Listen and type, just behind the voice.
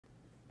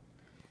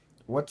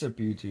What's up,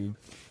 YouTube?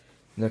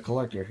 The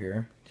Collector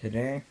here.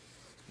 Today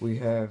we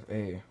have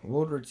a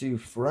Ww2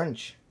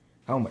 French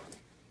helmet.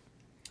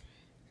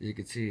 As you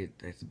can see,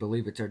 I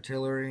believe it's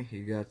artillery.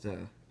 You got the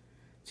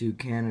two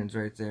cannons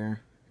right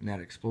there, and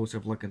that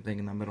explosive looking thing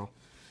in the middle.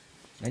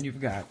 And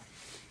you've got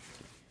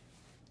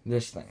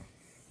this thing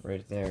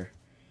right there.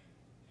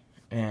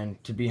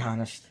 And to be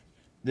honest,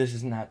 this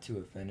is not to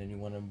offend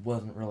anyone. I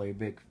wasn't really a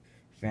big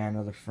fan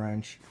of the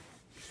French.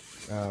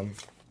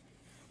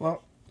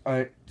 Well,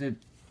 I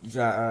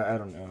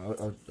don't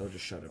know. I'll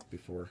just shut up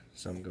before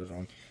something goes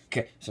on.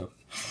 Okay, so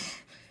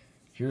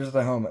here's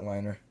the helmet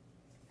liner.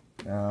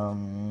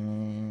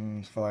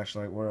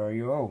 Flashlight, where are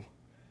you? Oh.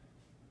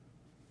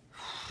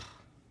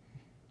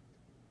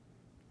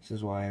 This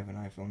is why I have an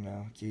iPhone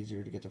now. It's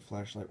easier to get the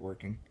flashlight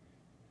working.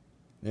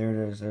 There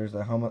it is. There's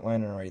the helmet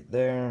liner right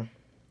there.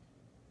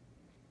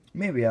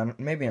 Maybe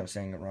I'm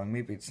saying it wrong.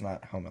 Maybe it's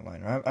not helmet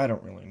liner. I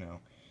don't really know.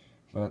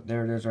 But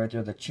there it is right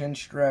there. The chin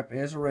strap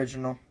is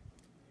original.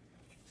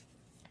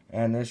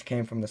 And this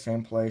came from the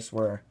same place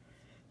where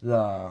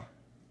the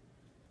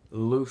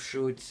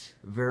Ww2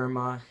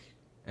 French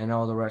and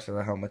all the rest of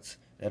the helmets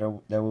that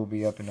will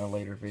be up in a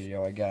later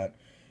video I got.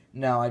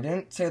 Now, I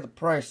didn't say the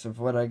price of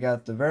what I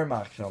got the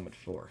Wehrmacht helmet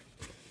for.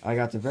 I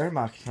got the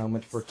Wehrmacht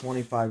helmet for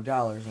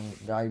 $25,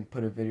 and I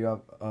put a video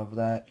up of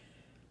that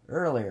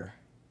earlier.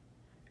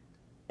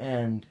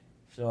 And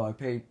so I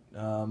paid,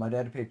 my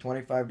dad paid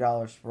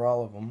 $25 for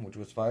all of them, which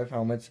was 5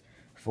 helmets,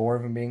 4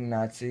 of them being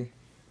Nazi,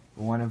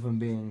 1 of them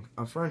being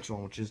a French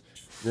one, which is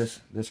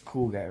this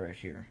cool guy right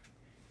here.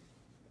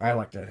 I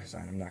like that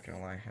design, I'm not gonna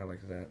lie. I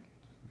like that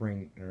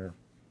ring, or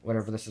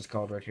whatever this is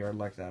called right here. I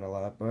like that a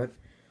lot, but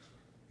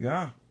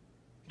yeah,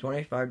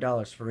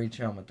 $25 for each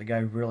helmet. The guy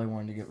really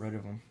wanted to get rid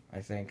of them,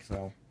 I think,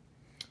 so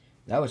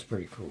that was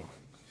pretty cool.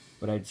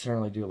 But I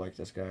certainly do like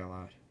this guy a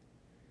lot.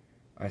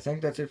 I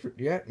think that's it for,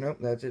 nope,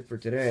 that's it for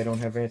today. I don't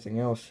have anything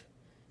else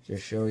to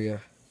show you.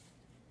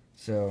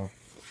 So,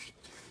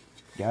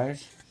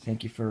 guys,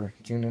 thank you for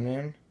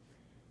tuning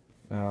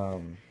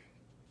in.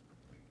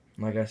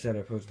 Like I said,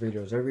 I post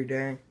videos every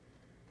day.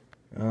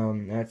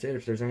 That's it.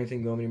 If there's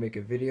anything you want me to make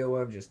a video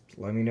of, just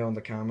let me know in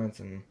the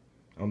comments and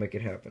I'll make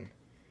it happen.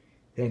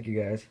 Thank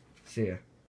you, guys. See ya.